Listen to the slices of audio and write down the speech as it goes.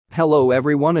Hello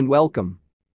everyone and welcome.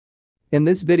 In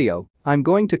this video, I'm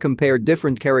going to compare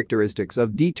different characteristics of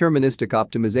deterministic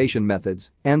optimization methods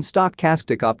and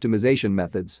stochastic optimization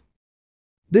methods.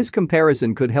 This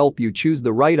comparison could help you choose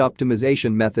the right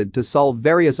optimization method to solve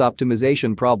various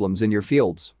optimization problems in your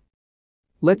fields.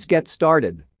 Let's get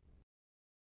started.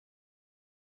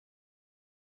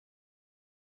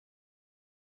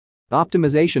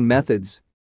 Optimization methods.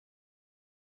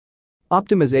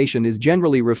 Optimization is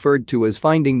generally referred to as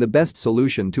finding the best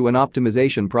solution to an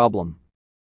optimization problem.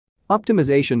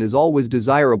 Optimization is always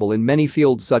desirable in many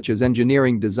fields such as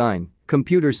engineering design,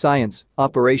 computer science,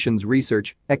 operations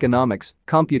research, economics,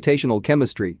 computational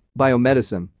chemistry,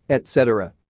 biomedicine,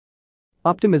 etc.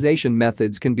 Optimization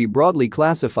methods can be broadly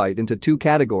classified into two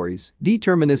categories: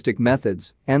 deterministic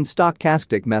methods and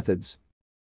stochastic methods.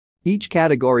 Each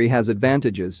category has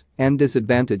advantages and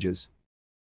disadvantages.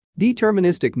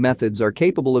 Deterministic methods are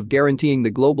capable of guaranteeing the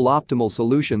global optimal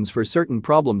solutions for certain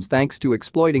problems thanks to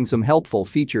exploiting some helpful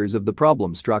features of the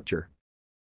problem structure.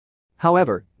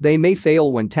 However, they may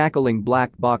fail when tackling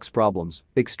black box problems,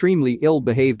 extremely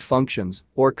ill-behaved functions,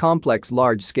 or complex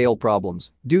large-scale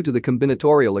problems due to the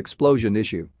combinatorial explosion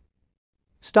issue.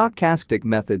 Stochastic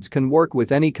methods can work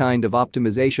with any kind of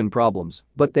optimization problems,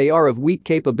 but they are of weak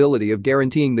capability of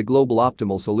guaranteeing the global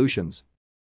optimal solutions.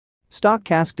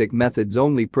 Stochastic methods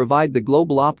only provide the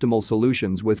global optimal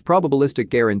solutions with probabilistic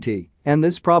guarantee, and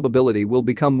this probability will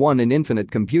become 1 in infinite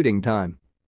computing time.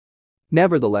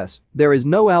 Nevertheless, there is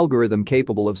no algorithm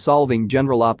capable of solving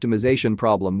general optimization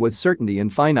problem with certainty in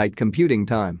finite computing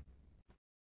time.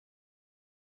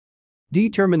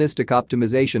 Deterministic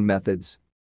optimization methods.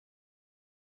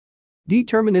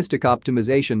 Deterministic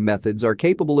optimization methods are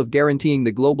capable of guaranteeing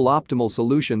the global optimal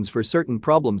solutions for certain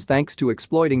problems thanks to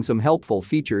exploiting some helpful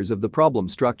features of the problem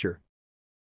structure.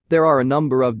 There are a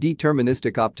number of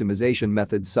deterministic optimization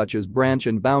methods such as branch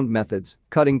and bound methods,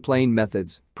 cutting plane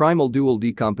methods, primal dual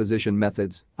decomposition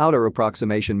methods, outer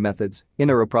approximation methods,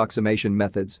 inner approximation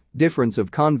methods, difference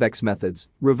of convex methods,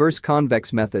 reverse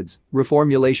convex methods,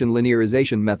 reformulation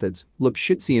linearization methods,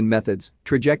 Lipschitzian methods,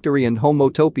 trajectory and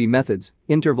homotopy methods,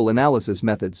 interval analysis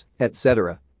methods,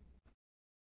 etc.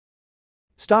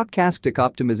 Stochastic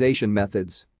optimization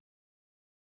methods.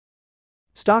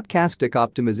 Stochastic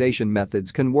optimization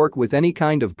methods can work with any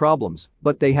kind of problems,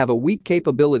 but they have a weak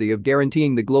capability of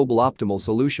guaranteeing the global optimal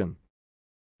solution.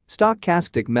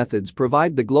 Stochastic methods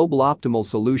provide the global optimal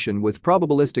solution with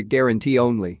probabilistic guarantee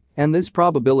only, and this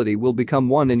probability will become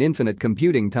 1 in infinite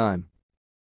computing time.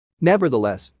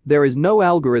 Nevertheless, there is no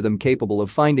algorithm capable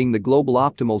of finding the global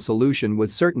optimal solution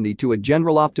with certainty to a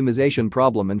general optimization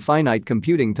problem in finite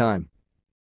computing time.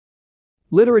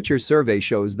 Literature survey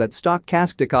shows that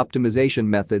stochastic optimization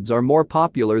methods are more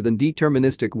popular than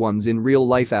deterministic ones in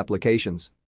real-life applications.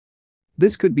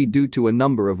 This could be due to a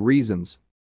number of reasons.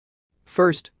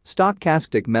 First,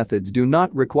 stochastic methods do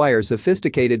not require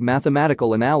sophisticated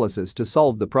mathematical analysis to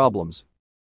solve the problems.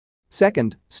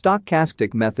 Second,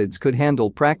 stochastic methods could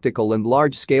handle practical and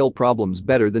large-scale problems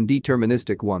better than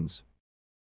deterministic ones.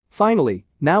 Finally,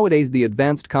 nowadays the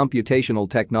advanced computational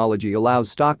technology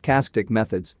allows stochastic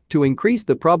methods to increase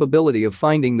the probability of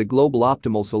finding the global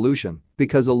optimal solution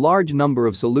because a large number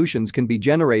of solutions can be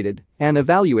generated and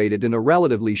evaluated in a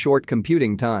relatively short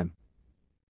computing time.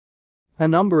 A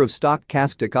number of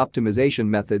stochastic optimization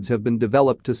methods have been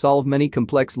developed to solve many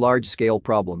complex large-scale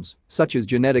problems, such as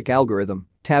genetic algorithm,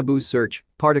 taboo search,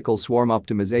 particle swarm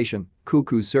optimization,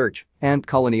 cuckoo search, ant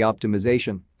colony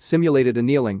optimization, simulated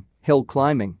annealing, hill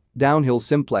climbing, downhill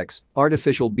simplex,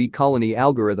 artificial bee colony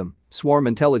algorithm, swarm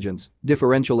intelligence,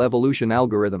 differential evolution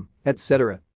algorithm,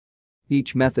 etc.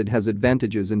 Each method has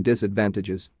advantages and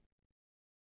disadvantages.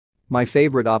 My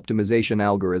favorite optimization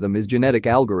algorithm is genetic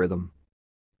algorithm.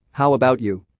 How about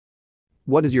you?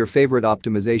 What is your favorite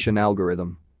optimization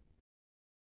algorithm?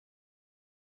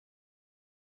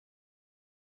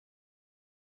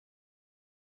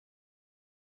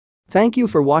 Thank you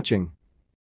for watching.